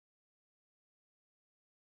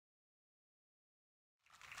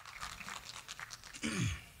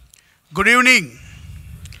Good evening.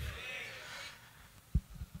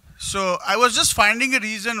 So I was just finding a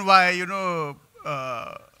reason why, you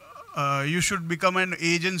should become an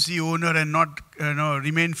agency owner and not,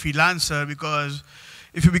 remain freelancer, because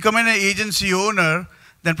if you become an agency owner,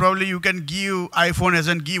 then probably you can give iPhone as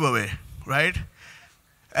a giveaway, right?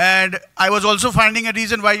 And I was also finding a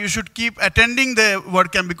reason why you should keep attending the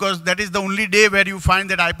WordCamp, because that is the only day where you find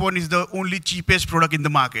that iPhone is the only cheapest product in the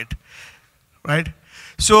market, right?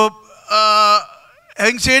 So,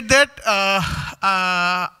 having said that,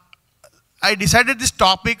 I decided this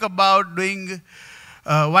topic about doing,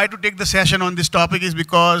 why to take the session on this topic is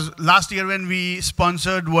because last year when we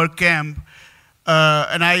sponsored WordCamp,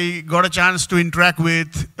 and I got a chance to interact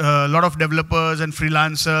with a lot of developers and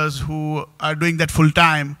freelancers who are doing that full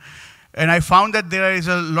time. And I found that there is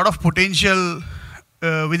a lot of potential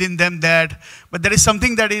within them but there is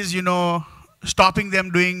something that is, stopping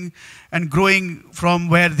them doing and growing from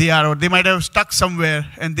where they are, or they might have stuck somewhere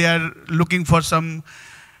and they are looking for some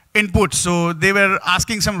input. So they were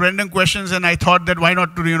asking some random questions, and I thought that why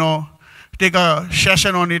not to, take a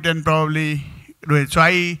session on it and probably do it. So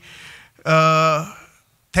I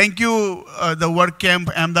thank you, the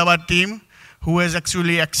WordCamp Ahmedabad team, who has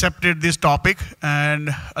actually accepted this topic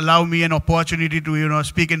and allow me an opportunity to,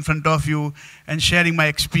 speak in front of you and sharing my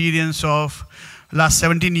experience of last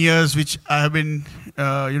 17 years, which I have been,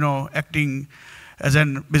 acting as a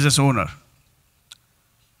business owner.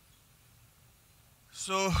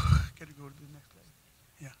 So, can you go to the next slide?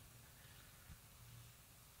 Yeah.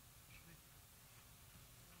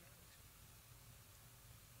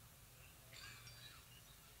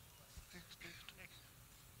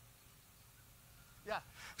 Yeah.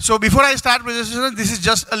 So before I start presentation, this is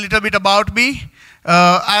just a little bit about me.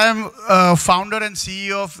 I am a founder and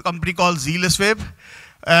CEO of a company called ZealousWeb,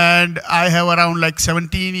 and I have around like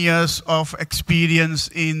 17 years of experience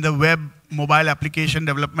in the web, mobile application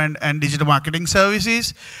development and digital marketing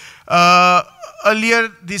services. Earlier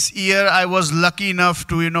this year, I was lucky enough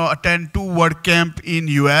to attend 2 WordCamp in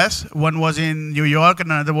US. One was in New York,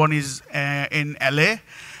 and another one is in LA.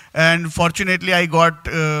 And fortunately, I got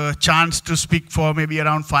a chance to speak for maybe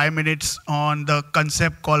around 5 minutes on the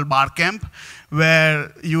concept called Barcamp,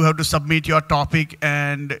 where you have to submit your topic,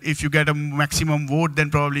 and if you get a maximum vote, then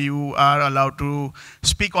probably you are allowed to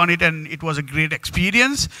speak on it, and it was a great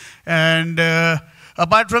experience. And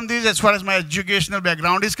apart from this, as far as my educational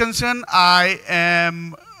background is concerned, I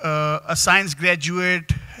am a science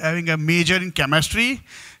graduate having a major in chemistry,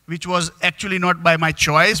 which was actually not by my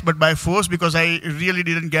choice, but by force, because I really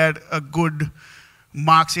didn't get a good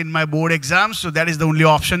marks in my board exams. So that is the only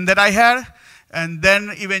option that I had. And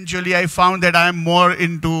then eventually I found that I'm more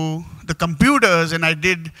into the computers, and I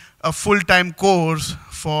did a full-time course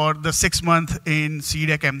for the 6 month in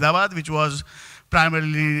CDEC Ahmedabad, which was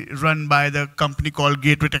primarily run by the company called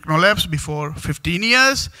Gateway Technolabs before 15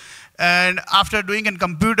 years. And after doing in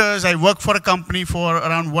computers, I worked for a company for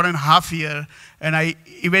around 1.5 years, and I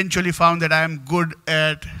eventually found that I'm good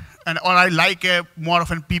at, or I like more of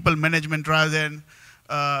a people management rather than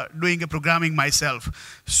doing a programming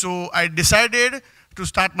myself. So I decided to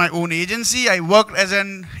start my own agency. I worked as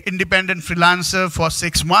an independent freelancer for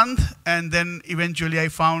 6 months, and then eventually I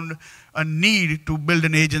found a need to build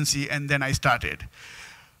an agency, and then I started.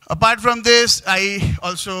 Apart from this, I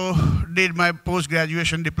also did my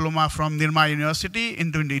post-graduation diploma from Nirma University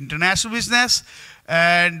into the international business.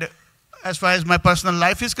 And as far as my personal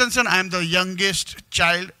life is concerned, I'm the youngest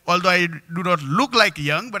child, although I do not look like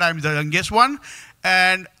young, but I'm the youngest one.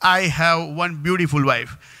 And I have one beautiful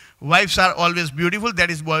wife. Wives are always beautiful,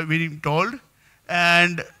 that is what we're told.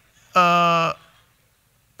 And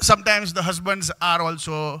sometimes the husbands are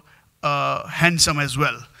also handsome as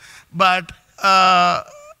well. But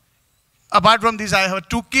apart from this, I have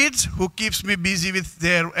 2 kids who keeps me busy with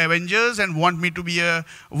their Avengers and want me to be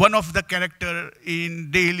one of the character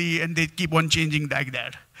in daily, and they keep on changing like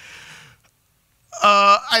that.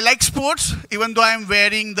 I like sports, even though I'm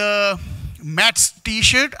wearing the Mets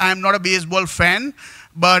t-shirt. I'm not a baseball fan,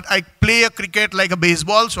 but I play a cricket like a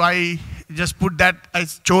baseball, so I just put that, I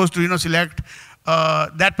chose to select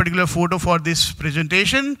that particular photo for this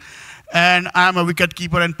presentation. And I'm a wicket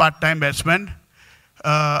keeper and part-time batsman.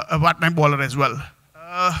 A part-time bowler as well.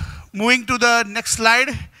 Moving to the next slide.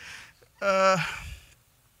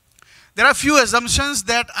 There are a few assumptions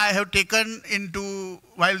that I have taken into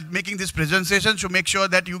while making this presentation to make sure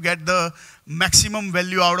that you get the maximum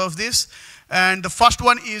value out of this. And the first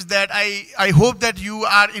one is that I hope that you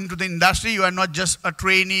are into the industry. You are not just a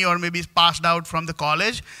trainee or maybe passed out from the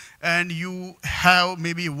college. and you have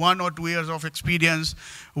maybe 1 or 2 years of experience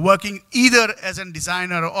working either as a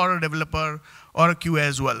designer or a developer or a QA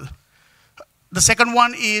as well. The second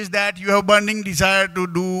one is that you have burning desire to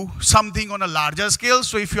do something on a larger scale.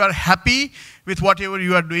 So if you are happy with whatever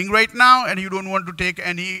you are doing right now and you don't want to take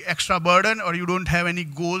any extra burden or you don't have any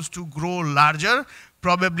goals to grow larger,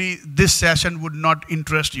 probably this session would not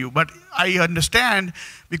interest you. But I understand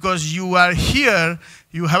because you are here,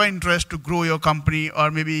 you have an interest to grow your company,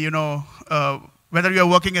 or maybe, whether you are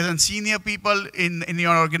working as a senior people in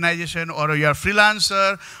your organization, or you are a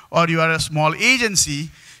freelancer, or you are a small agency,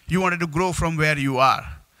 you wanted to grow from where you are.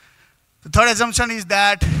 The third assumption is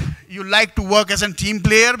that you like to work as a team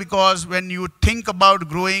player, because when you think about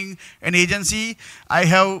growing an agency, I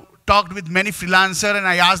have talked with many freelancers and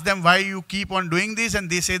I asked them why you keep on doing this, and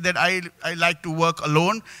they say that I like to work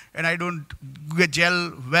alone and I don't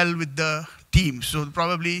gel well with the team. So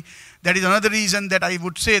probably that is another reason that I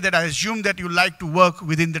would say that I assume that you like to work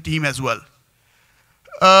within the team as well.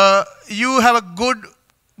 You have a good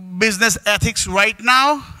business ethics right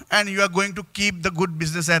now, and you are going to keep the good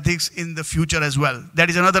business ethics in the future as well. That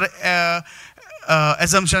is another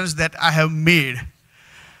assumptions that I have made.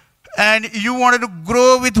 And you wanted to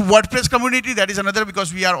grow with WordPress community. That is another,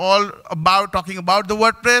 because we are all talking about the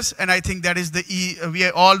WordPress, and I think that is we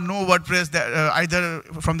all know WordPress, that, either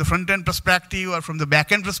from the front-end perspective or from the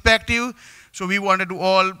back-end perspective. So we wanted to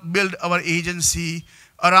all build our agency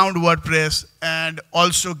around WordPress and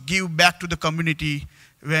also give back to the community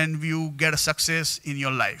when you get a success in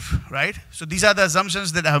your life, right? So these are the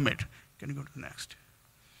assumptions that I have made. Can you go to the next?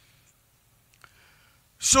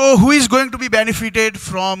 So who is going to be benefited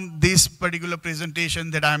from this particular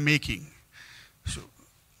presentation that I'm making? So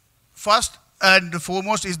first and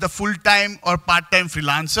foremost is the full-time or part-time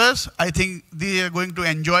freelancers. I think they are going to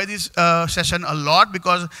enjoy this session a lot,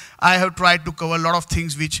 because I have tried to cover a lot of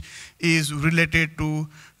things which is related to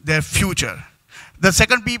their future. The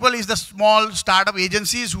second people is the small startup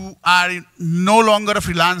agencies who are no longer a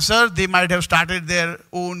freelancer. They might have started their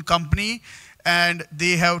own company and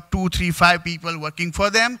they have 2, 3, 5 people working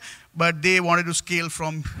for them, but they wanted to scale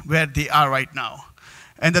from where they are right now.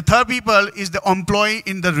 And the third people is the employee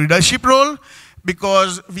in the leadership role,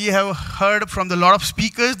 because we have heard from a lot of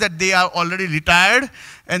speakers that they are already retired,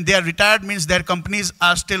 and they are retired means their companies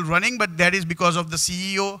are still running, but that is because of the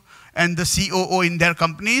CEO and the COO in their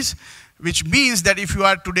companies, which means that if you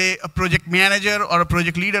are today a project manager or a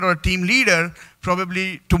project leader or a team leader,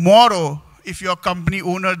 probably tomorrow, if your company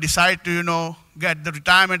owner decide to, get the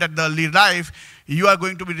retirement at the early life, you are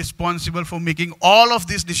going to be responsible for making all of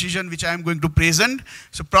this decision which I am going to present.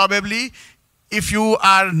 So probably if you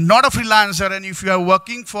are not a freelancer and if you are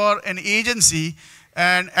working for an agency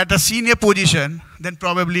and at a senior position, then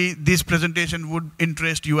probably this presentation would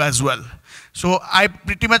interest you as well. So I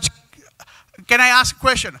pretty much, can I ask a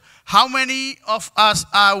question? How many of us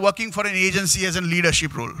are working for an agency as a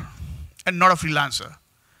leadership role and not a freelancer?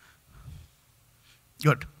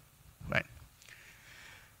 Good, right.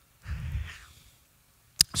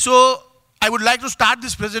 So I would like to start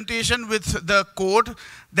this presentation with the quote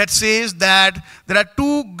that says that there are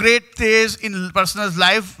 2 great days in a person's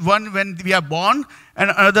life, one when we are born and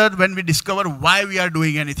another when we discover why we are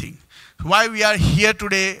doing anything, why we are here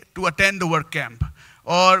today to attend the work camp.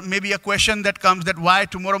 Or maybe a question that comes that why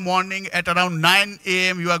tomorrow morning at around 9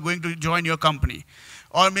 a.m. you are going to join your company.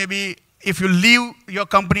 Or maybe if you leave your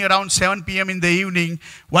company around 7 p.m. in the evening,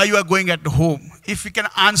 why you are going at home. If we can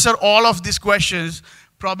answer all of these questions,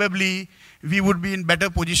 probably we would be in better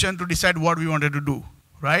position to decide what we wanted to do,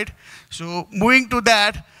 right? So moving to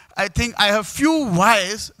that, I think I have few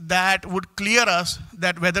whys that would clear us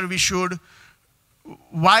that whether we should,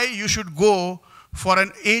 why you should go for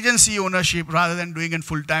an agency ownership rather than doing a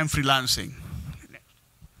full-time freelancing.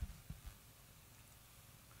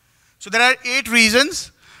 So there are 8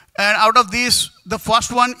 reasons, and out of these, the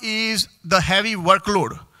first one is the heavy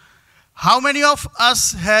workload. How many of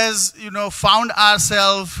us has found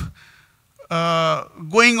ourselves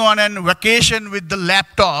going on a vacation with the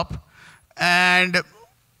laptop and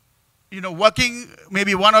working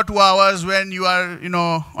maybe 1 or 2 hours when you are,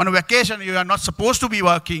 on a vacation, you are not supposed to be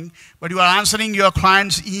working, but you are answering your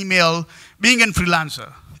client's email, being a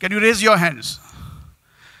freelancer. Can you raise your hands?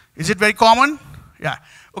 Is it very common? Yeah.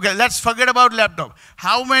 Okay, let's forget about laptop.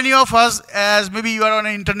 How many of us, as maybe you are on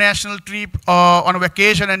an international trip or on a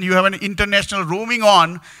vacation and you have an international roaming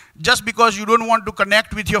on, just because you don't want to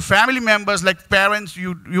connect with your family members like parents,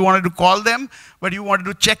 you wanted to call them, but you wanted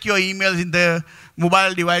to check your emails in the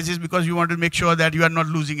mobile devices because you want to make sure that you are not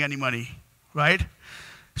losing any money, right?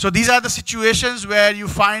 So these are the situations where you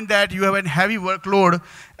find that you have a heavy workload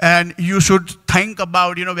and you should think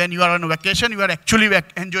about, when you are on a vacation, you are actually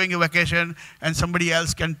enjoying your vacation and somebody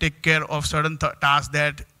else can take care of certain tasks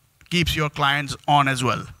that keeps your clients on as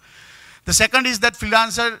well. The second is that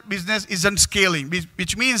freelancer business isn't scaling,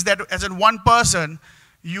 which means that as in one person,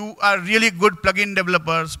 you are really good plugin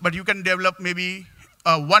developers, but you can develop maybe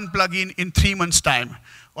one plugin in 3 months' time,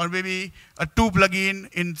 or maybe a 2 plugin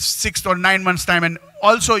in 6 or 9 months' time. And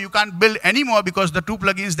also you can't build anymore because the 2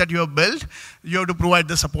 plugins that you have built, you have to provide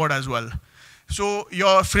the support as well. So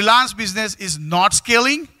your freelance business is not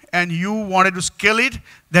scaling and you wanted to scale it,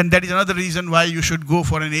 then that is another reason why you should go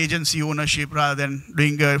for an agency ownership rather than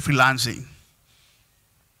doing freelancing.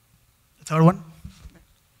 The third one.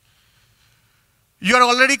 You are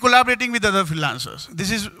already collaborating with other freelancers.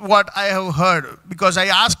 This is what I have heard, because I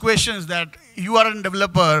ask questions that you are a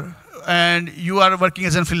developer and you are working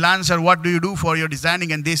as a freelancer, what do you do for your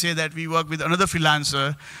designing? And they say that we work with another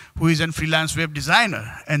freelancer who is a freelance web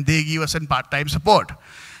designer and they give us a part-time support.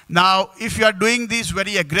 Now, if you are doing this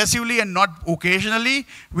very aggressively and not occasionally,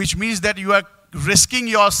 which means that you are risking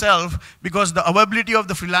yourself, because the availability of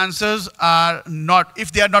the freelancers are not,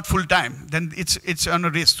 if they are not full-time, then it's on a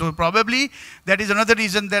risk. So probably that is another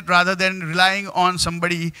reason that rather than relying on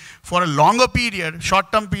somebody for a longer period,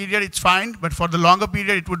 short-term period, it's fine, but for the longer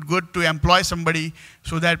period, it would be good to employ somebody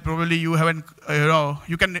so that probably you haven't,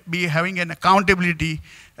 you can be having an accountability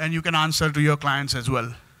and you can answer to your clients as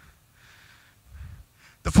well.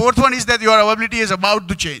 The fourth one is that your availability is about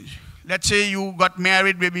to change. Let's say you got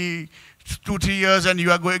married maybe 2-3 years and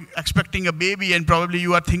you are expecting a baby, and probably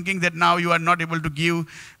you are thinking that now you are not able to give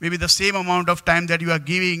maybe the same amount of time that you are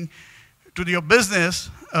giving to your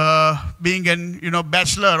business, being a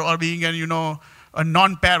bachelor or being a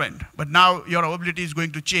non-parent. But now your availability is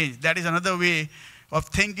going to change. That is another way of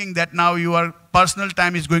thinking that now your personal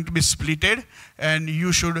time is going to be splitted and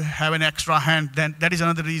you should have an extra hand. Then that is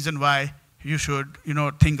another reason why you should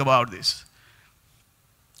think about this.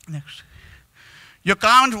 Next. Your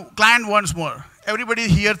client wants more. Everybody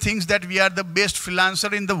here thinks that we are the best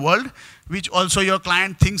freelancer in the world, which also your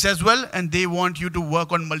client thinks as well, and they want you to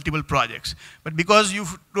work on multiple projects. But because you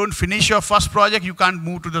don't finish your first project, you can't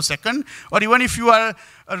move to the second. Or even if you are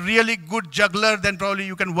a really good juggler, then probably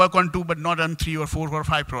you can work on 2, but not on 3 or 4 or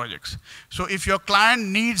 5 projects. So if your client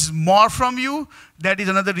needs more from you, that is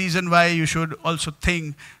another reason why you should also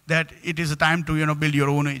think that it is a time to build your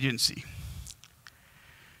own agency.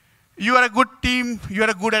 You are a good team, you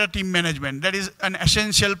are good at a team management. That is an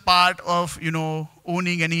essential part of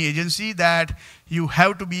owning any agency, that you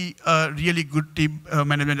have to be a really good team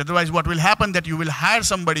management. Otherwise, what will happen that you will hire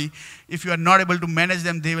somebody, if you are not able to manage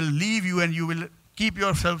them, they will leave you and you will keep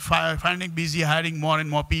yourself finding busy hiring more and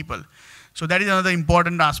more people. So that is another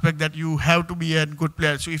important aspect, that you have to be a good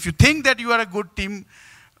player. So if you think that you are a good team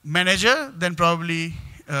manager, then probably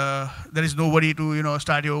there is nobody to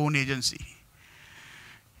start your own agency.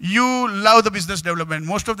 You love the business development.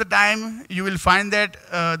 Most of the time, you will find that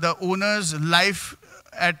the owner's life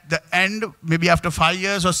at the end, maybe after 5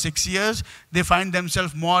 years or 6 years, they find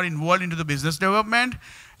themselves more involved into the business development.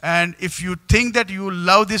 And if you think that you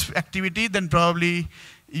love this activity, then probably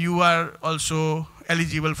you are also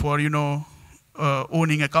eligible for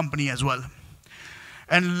owning a company as well.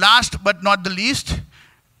 And last but not the least,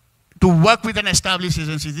 to work with an established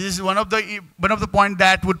agency. This is one of the points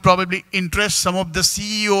that would probably interest some of the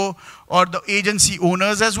CEO or the agency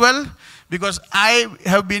owners as well, because I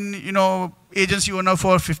have been agency owner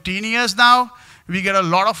for 15 years now. We get a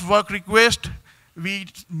lot of work requests. We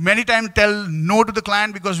many times tell no to the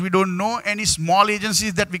client because we don't know any small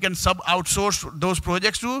agencies that we can outsource those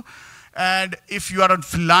projects to. And if you are a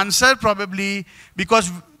freelancer, probably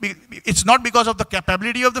because it's not because of the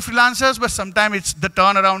capability of the freelancers, but sometimes it's the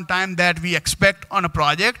turnaround time that we expect on a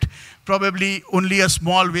project. Probably only a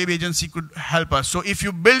small web agency could help us. So if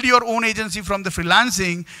you build your own agency from the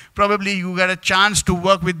freelancing, probably you get a chance to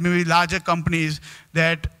work with maybe larger companies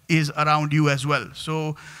that is around you as well.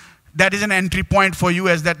 So that is an entry point for you,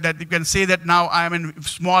 as that you can say that now I am a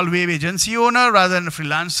small web agency owner rather than a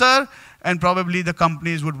freelancer. And probably the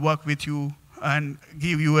companies would work with you and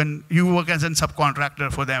give you, and you work as a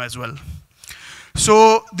subcontractor for them as well.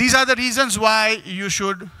 So these are the reasons why you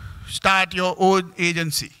should start your own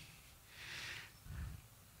agency.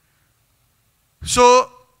 So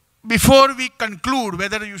before we conclude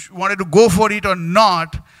whether you wanted to go for it or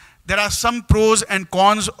not, there are some pros and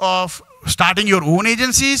cons of starting your own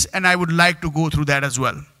agencies, and I would like to go through that as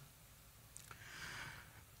well.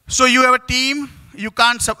 So you have a team. You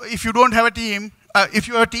can't, if you don't have a team, if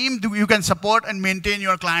you have a team, you can support and maintain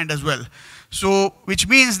your client as well. So, which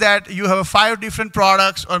means that you have 5 different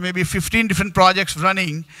products or maybe 15 different projects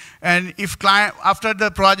running, and if client, after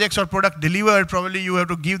the projects or product delivered, probably you have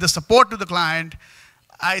to give the support to the client.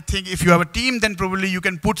 I think if you have a team, then probably you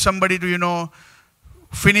can put somebody to,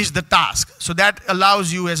 finish the task. So that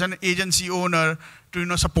allows you as an agency owner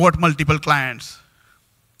to, support multiple clients.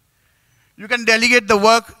 You can delegate the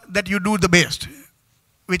work that you do the best,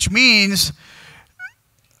 which means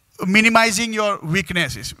minimizing your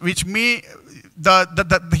weaknesses, which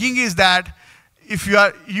the thing is that if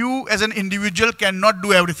you as an individual cannot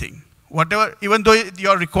do everything, whatever, even though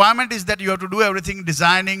your requirement is that you have to do everything,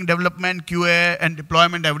 designing, development, QA, and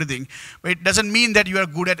deployment, everything, but it doesn't mean that you are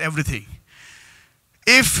good at everything.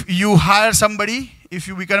 If you hire somebody, if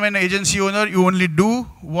you become an agency owner, you only do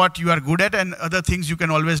what you are good at, and other things you can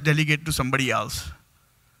always delegate to somebody else.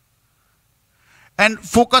 And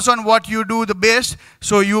focus on what you do the best,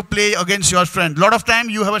 so you play against your strength. A lot of time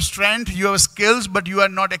you have a strength, you have skills, but you are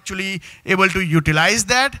not actually able to utilize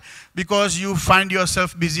that because you find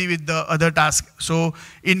yourself busy with the other task. So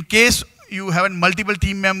in case you have multiple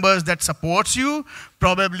team members that supports you,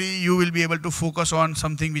 probably you will be able to focus on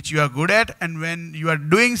something which you are good at, and when you are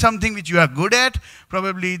doing something which you are good at,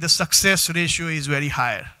 probably the success ratio is very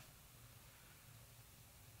higher.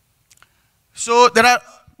 So there are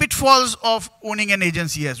pitfalls of owning an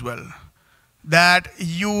agency as well, that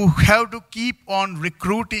you have to keep on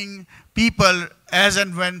recruiting people as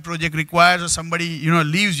and when project requires or somebody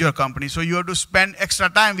leaves your company. So you have to spend extra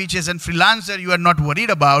time, which as a freelancer you are not worried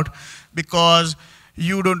about, because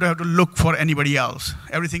you don't have to look for anybody else.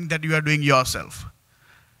 Everything that you are doing yourself.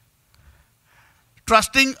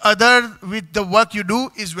 Trusting others with the work you do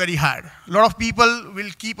is very hard. A lot of people will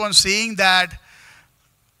keep on saying that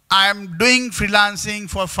I'm doing freelancing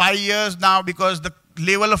for 5 years now because the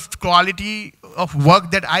level of quality of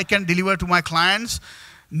work that I can deliver to my clients,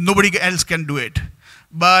 nobody else can do it.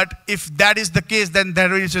 But if that is the case, then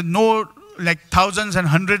there is no thousands and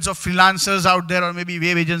hundreds of freelancers out there, or maybe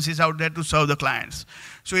web agencies out there to serve the clients.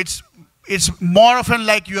 So it's more often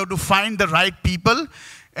like you have to find the right people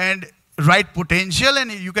and right potential,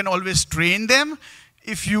 and you can always train them.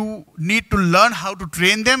 If you need to learn how to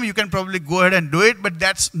train them, you can probably go ahead and do it, but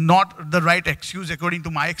that's not the right excuse according to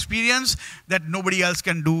my experience, that nobody else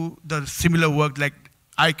can do the similar work like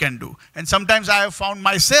I can do. And sometimes I have found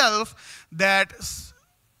myself that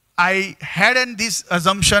I had this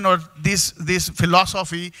assumption or this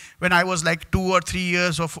philosophy when I was 2 or 3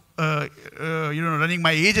 years of running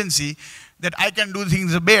my agency, that I can do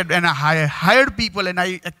things a bit, and I hired people and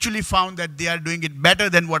I actually found that they are doing it better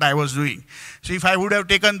than what I was doing. So if I would have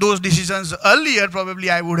taken those decisions earlier, probably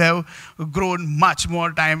I would have grown much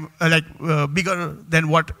more time, bigger than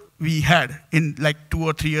what we had in 2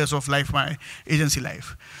 or 3 years of my agency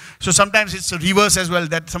life. So sometimes it's a reverse as well,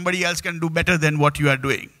 that somebody else can do better than what you are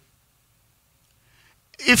doing.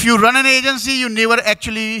 If you run an agency, you never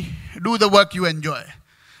actually do the work you enjoy.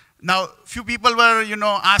 Now, few people were,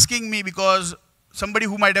 asking me, because somebody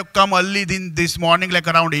who might have come early this morning,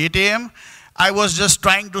 around 8 a.m., I was just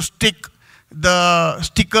trying to stick the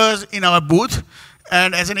stickers in our booth.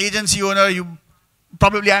 And as an agency owner,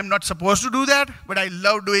 probably I'm not supposed to do that, but I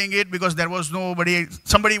love doing it because there was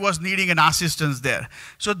somebody was needing an assistance there.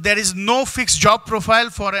 So there is no fixed job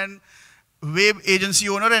profile for an web agency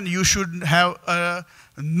owner, and you should have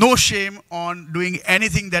no shame on doing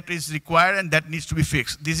anything that is required and that needs to be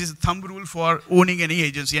fixed. This is a thumb rule for owning any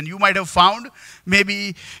agency. And you might have found,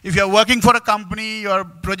 maybe if you're working for a company, your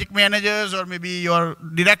project managers or maybe your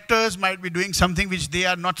directors might be doing something which they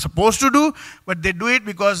are not supposed to do, but they do it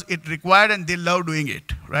because it's required and they love doing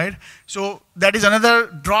it, right? So that is another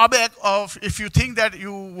drawback of, if you think that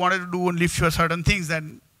you wanted to do only for certain things,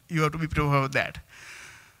 then you have to be prepared for that.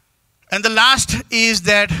 And the last is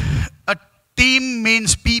that a team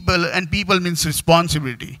means people, and people means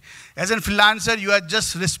responsibility. As a freelancer, you are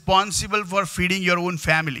just responsible for feeding your own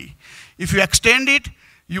family. If you extend it,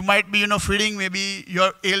 you might be feeding maybe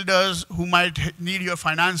your elders who might need your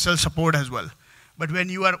financial support as well. But when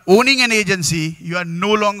you are owning an agency, you are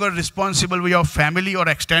no longer responsible for your family or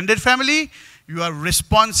extended family. You are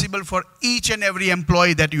responsible for each and every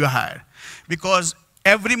employee that you hire. Because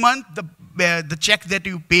every month, the check that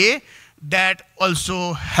you pay, that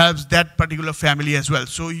also helps that particular family as well.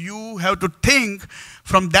 So you have to think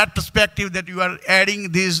from that perspective, that you are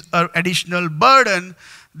adding this additional burden,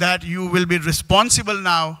 that you will be responsible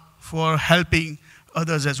now for helping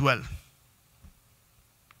others as well.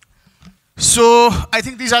 So I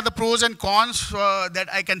think these are the pros and cons that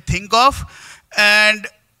I can think of. And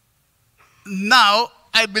now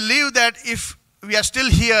I believe that if we are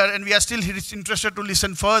still here and we are still interested to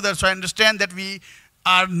listen further, so I understand that we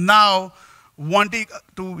are now wanting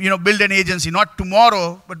to build an agency, not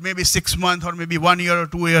tomorrow, but maybe 6 months or maybe 1 year or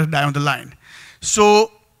 2 years down the line.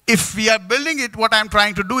 So if we are building it, what I'm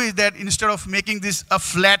trying to do is that instead of making this a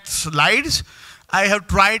flat slides, I have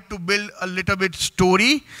tried to build a little bit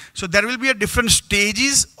story. So there will be a different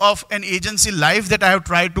stages of an agency life that I have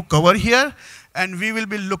tried to cover here. And we will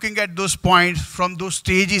be looking at those points from those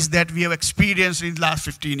stages that we have experienced in the last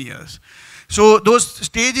 15 years. So those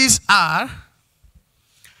stages are,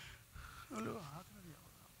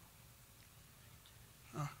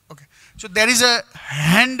 okay. So there is a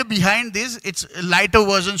hand behind this. It's a lighter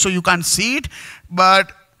version, so you can't see it.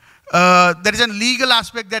 But there is a legal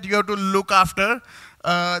aspect that you have to look after.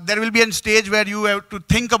 There will be a stage where you have to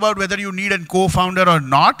think about whether you need a co-founder or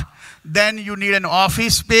not. Then you need an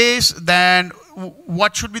office space. Then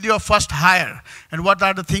what should be your first hire? And what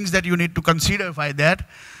are the things that you need to consider by that?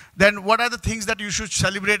 Then what are the things that you should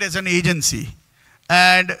celebrate as an agency?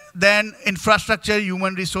 And then infrastructure,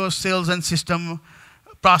 human resource, sales and system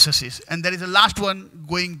processes. And there is a last one,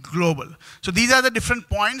 going global. So these are the different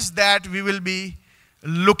points that we will be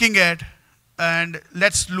looking at, and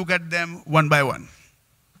let's look at them one by one.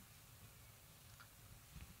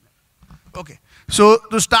 Okay, so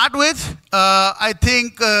to start with, I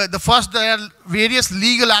think the first, there are various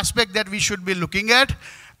legal aspects that we should be looking at.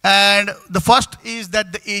 And the first is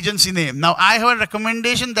that the agency name. Now I have a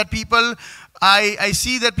recommendation that people, I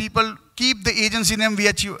see that people keep the agency name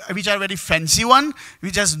which are very fancy one,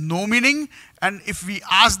 which has no meaning. And if we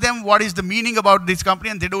ask them what is the meaning about this company,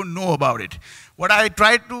 and they don't know about it. What I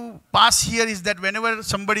try to pass here is that whenever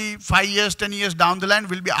somebody 5 years, 10 years down the line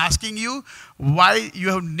will be asking you why you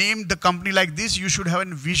have named the company like this, you should have a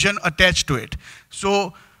vision attached to it.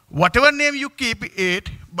 So whatever name you keep it,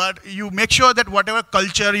 but you make sure that whatever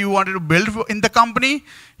culture you wanted to build in the company,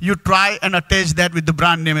 you try and attach that with the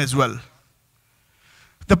brand name as well.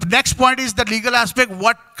 The next point is the legal aspect,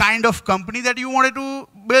 what kind of company that you wanted to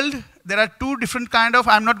build. There are two different kind of,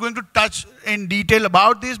 I'm not going to touch in detail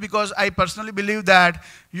about this because I personally believe that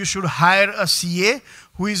you should hire a CA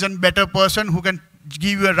who is a better person who can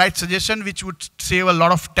give you a right suggestion, which would save a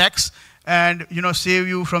lot of tax and save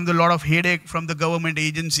you from the lot of headache from the government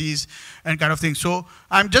agencies and kind of thing. So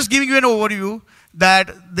I'm just giving you an overview that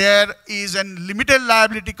there is a limited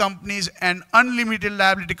liability companies and unlimited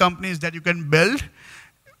liability companies that you can build.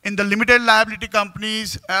 In the limited liability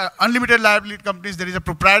companies, unlimited liability companies, there is a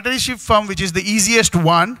proprietorship firm, which is the easiest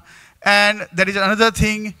one. And there is another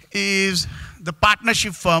thing is the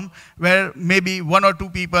partnership firm, where maybe 1 or 2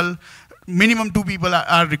 people, minimum 2 people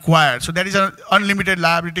are required. So there is an unlimited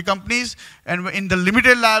liability companies. And in the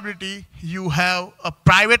limited liability, you have a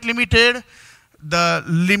private limited, the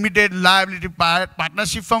limited liability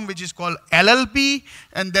partnership firm, which is called LLP.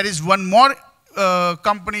 And there is one more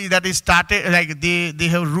company that is started, like they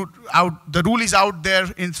have the rule is out there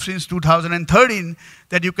since 2013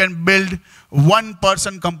 that you can build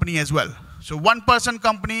one-person company as well. So one-person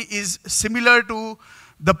company is similar to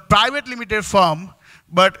the private limited firm,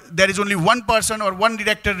 but there is only one person or one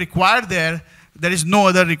director required there. There is no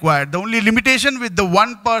other required. The only limitation with the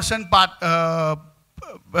one-person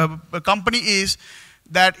company is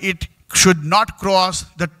that it should not cross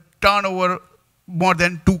the turnover more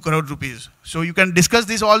than 2 crore rupees. So you can discuss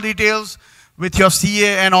these all details with your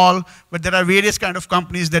CA and all, but there are various kind of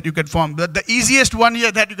companies that you can form. But the easiest one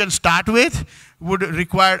here that you can start with would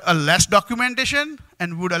require a less documentation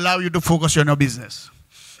and would allow you to focus on your business.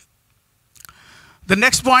 The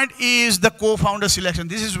next point is the co-founder selection.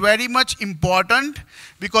 This is very much important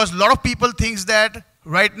because a lot of people think that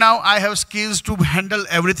right now I have skills to handle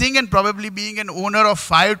everything, and probably being an owner of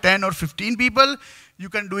 5, 10 or 15 people, you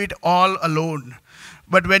can do it all alone.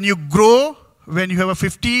 But when you grow, when you have a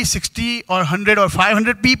 50, 60 or 100 or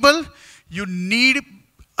 500 people, you need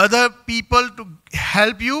other people to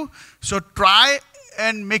help you. So try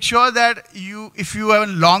and make sure that if you have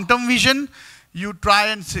a long-term vision, you try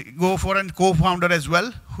and go for a co-founder as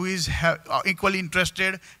well, who is equally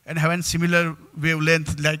interested and having similar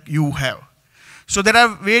wavelength like you have. So there are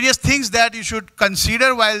various things that you should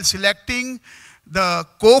consider while selecting the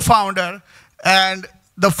co-founder. And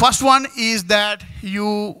the first one is that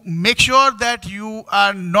you make sure that you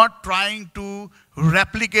are not trying to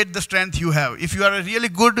replicate the strength you have. If you are a really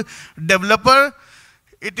good developer,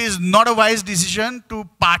 it is not a wise decision to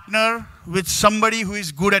partner with somebody who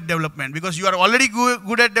is good at development, because you are already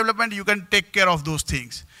good at development, you can take care of those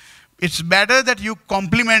things. It's better that you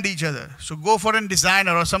complement each other. So go for a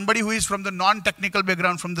designer or somebody who is from the non-technical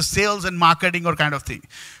background, from the sales and marketing or kind of thing.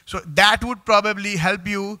 So that would probably help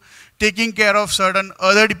you taking care of certain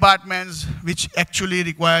other departments which actually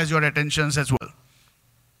requires your attentions as well.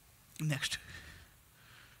 Next.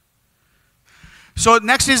 So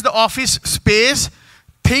next is the office space.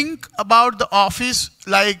 Think about the office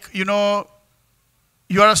like, you are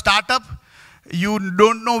a startup, you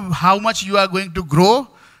don't know how much you are going to grow.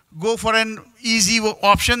 Go for an easy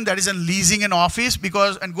option, that is leasing an office,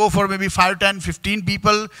 and go for maybe 5, 10, 15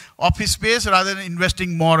 people office space rather than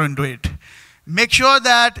investing more into it. Make sure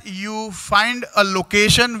that you find a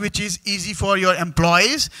location which is easy for your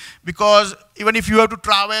employees, because even if you have to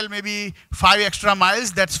travel maybe 5 extra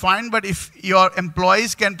miles, that's fine. But if your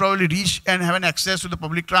employees can probably reach and have an access to the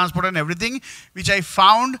public transport and everything, which I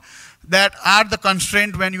found that are the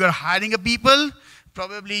constraint when you are hiring a people,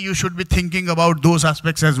 probably you should be thinking about those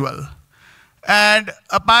aspects as well. And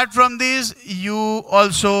apart from this, you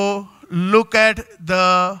also look at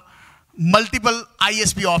the multiple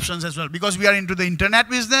ISP options as well, because we are into the internet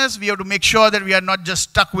business. We have to make sure that we are not just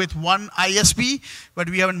stuck with one ISP, but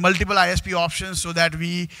we have multiple ISP options so that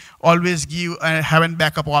we always have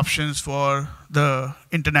backup options for the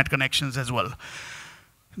internet connections as well.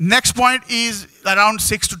 Next point is around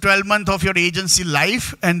 6 to 12 months of your agency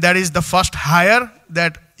life, and that is the first hire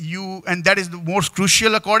and that is the most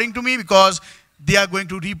crucial according to me, because they are going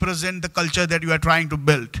to represent the culture that you are trying to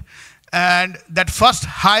build. And that first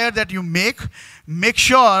hire that you make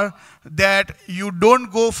sure that you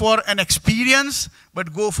don't go for an experience,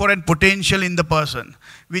 but go for a potential in the person.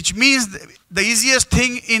 Which means the easiest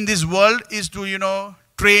thing in this world is to,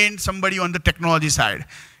 train somebody on the technology side.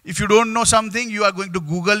 If you don't know something, you are going to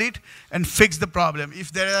Google it and fix the problem.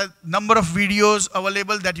 If there are a number of videos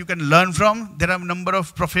available that you can learn from, there are a number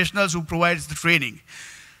of professionals who provides the training.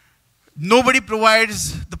 Nobody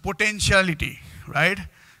provides the potentiality, right?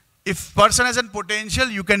 If person has a potential,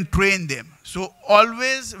 you can train them. So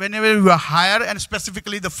always, whenever you hire, and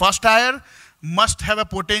specifically the first hire, must have a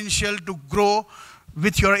potential to grow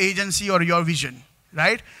with your agency or your vision,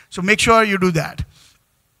 right? So make sure you do that.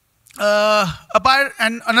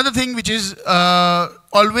 And another thing which is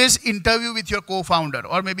always interview with your co-founder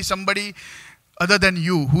or maybe somebody other than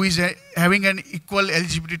you who is having an equal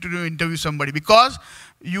eligibility to interview somebody, because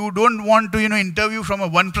you don't want to interview from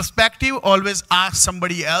one perspective. Always ask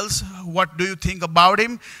somebody else, what do you think about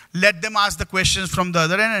him? Let them ask the questions from the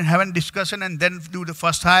other end and have a discussion and then do the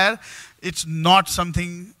first hire. It's not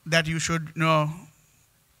something that you should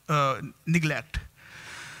neglect.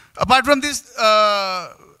 Apart from this,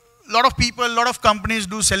 lot of people, lot of companies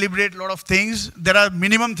do celebrate a lot of things. There are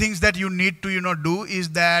minimum things that you need to do is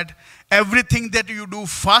that everything that you do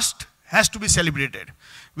first has to be celebrated,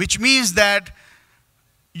 which means that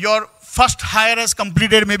your first hire has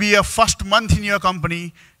completed maybe your first month in your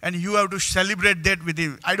company and you have to celebrate that with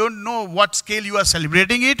him. I don't know what scale you are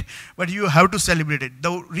celebrating it, but you have to celebrate it.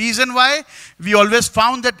 The reason why we always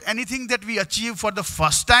found that anything that we achieve for the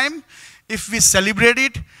first time, if we celebrate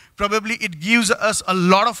it, probably it gives us a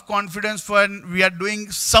lot of confidence when we are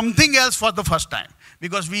doing something else for the first time,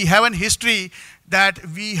 because we have a history that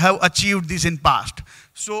we have achieved this in past.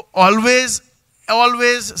 So always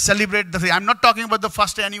celebrate the thing. I'm not talking about the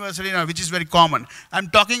first anniversary, which is very common. I'm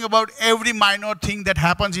talking about every minor thing that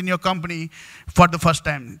happens in your company for the first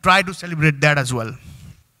time. Try to celebrate that as well.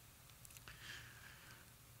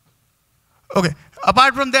 Okay.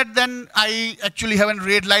 Apart from that, then I actually have a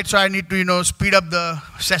red light, so I need to speed up the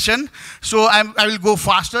session. So I will go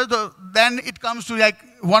faster. Then it comes to like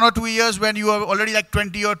 1 or 2 years when you are already like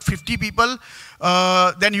 20 or 50 people.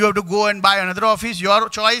 Then you have to go and buy another office. Your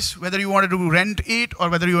choice, whether you wanted to rent it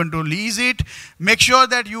or whether you want to lease it. Make sure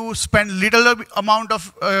that you spend little amount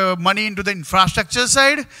of money into the infrastructure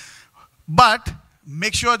side, but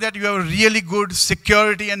make sure that you have really good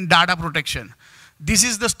security and data protection. This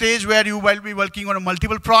is the stage where you will be working on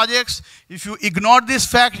multiple projects. If you ignore this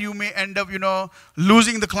fact, you may end up,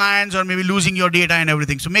 losing the clients or maybe losing your data and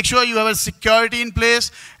everything. So make sure you have a security in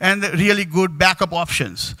place and really good backup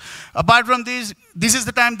options. Apart from this is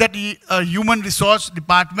the time that a human resource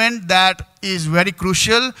department that is very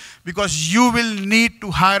crucial, because you will need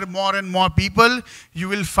to hire more and more people. You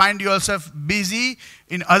will find yourself busy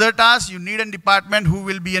in other tasks. You need a department who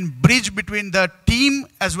will be a bridge between the team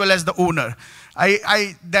as well as the owner.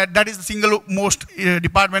 That is the single most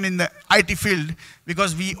department in the IT field,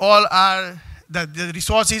 because we all are, the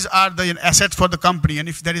resources are the assets for the company, and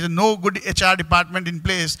if there is no good HR department in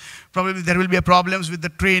place, probably there will be problems with the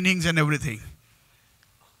trainings and everything.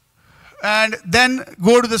 And then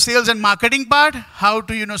go to the sales and marketing part, how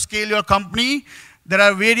to scale your company. There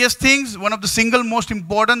are various things. One of the single most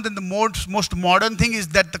important and the most modern thing is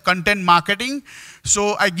that the content marketing.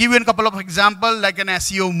 So I give you a couple of examples, like an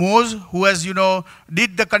SEO Moz, who has,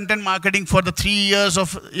 did the content marketing for the 3 years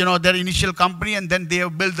of, their initial company, and then they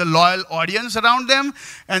have built the loyal audience around them.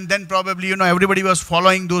 And then probably, everybody was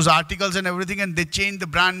following those articles and everything, and they changed the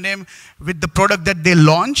brand name with the product that they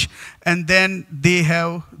launch. And then they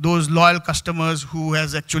have those loyal customers who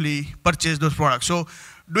has actually purchased those products. So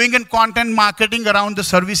doing a content marketing around the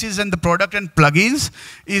services and the product and plugins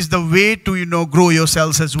is the way to grow your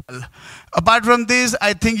sales as well. Apart from this,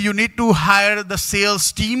 I think you need to hire the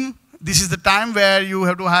sales team. This is the time where you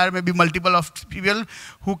have to hire maybe multiple of people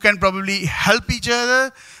who can probably help each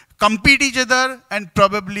other, compete each other, and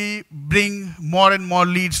probably bring more and more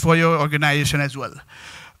leads for your organization as well.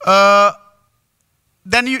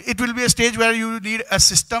 Then it will be a stage where you need a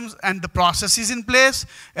systems and the processes in place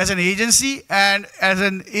as an agency. And as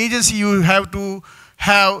an agency, you have to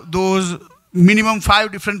have those minimum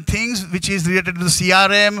 5 different things, which is related to the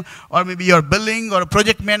CRM, or maybe your billing, or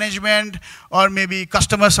project management, or maybe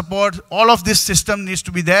customer support. All of this system needs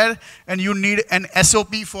to be there, and you need an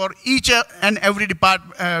SOP for each and every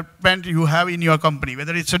department you have in your company,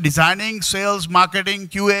 whether it's a designing, sales, marketing,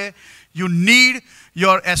 QA. You need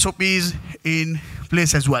your SOPs in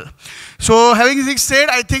place as well. So having this said,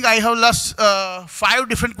 I think I have last 5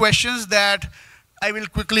 different questions that I will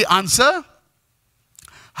quickly answer.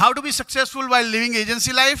 How to be successful while living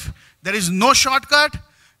agency life? There is no shortcut.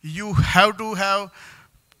 You have to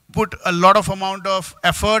put a lot of amount of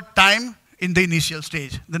effort, time in the initial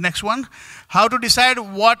stage. The next one, how to decide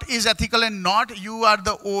what is ethical and not. You are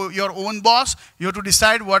your own boss. You have to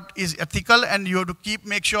decide what is ethical, and you have to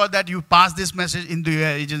make sure that you pass this message into your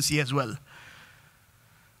agency as well.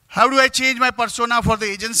 How do I change my persona for the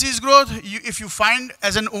agency's growth? If you find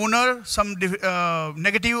as an owner some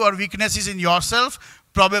negative or weaknesses in yourself,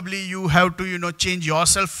 probably you have to change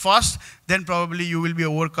yourself first, then probably you will be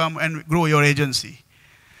overcome and grow your agency.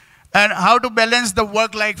 And how to balance the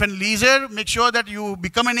work life and leisure. Make sure that you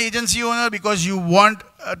become an agency owner because you want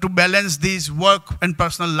to balance this work and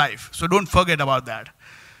personal life. So don't forget about that.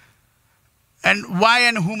 And why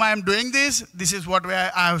and whom I am doing this, this is what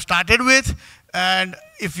I have started with. And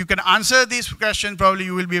if you can answer this question, probably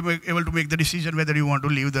you will be able to make the decision whether you want to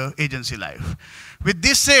live the agency life. With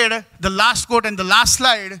this said, the last quote and the last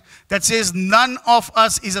slide that says, none of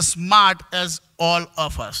us is as smart as all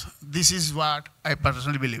of us. This is what I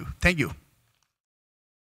personally believe. Thank you.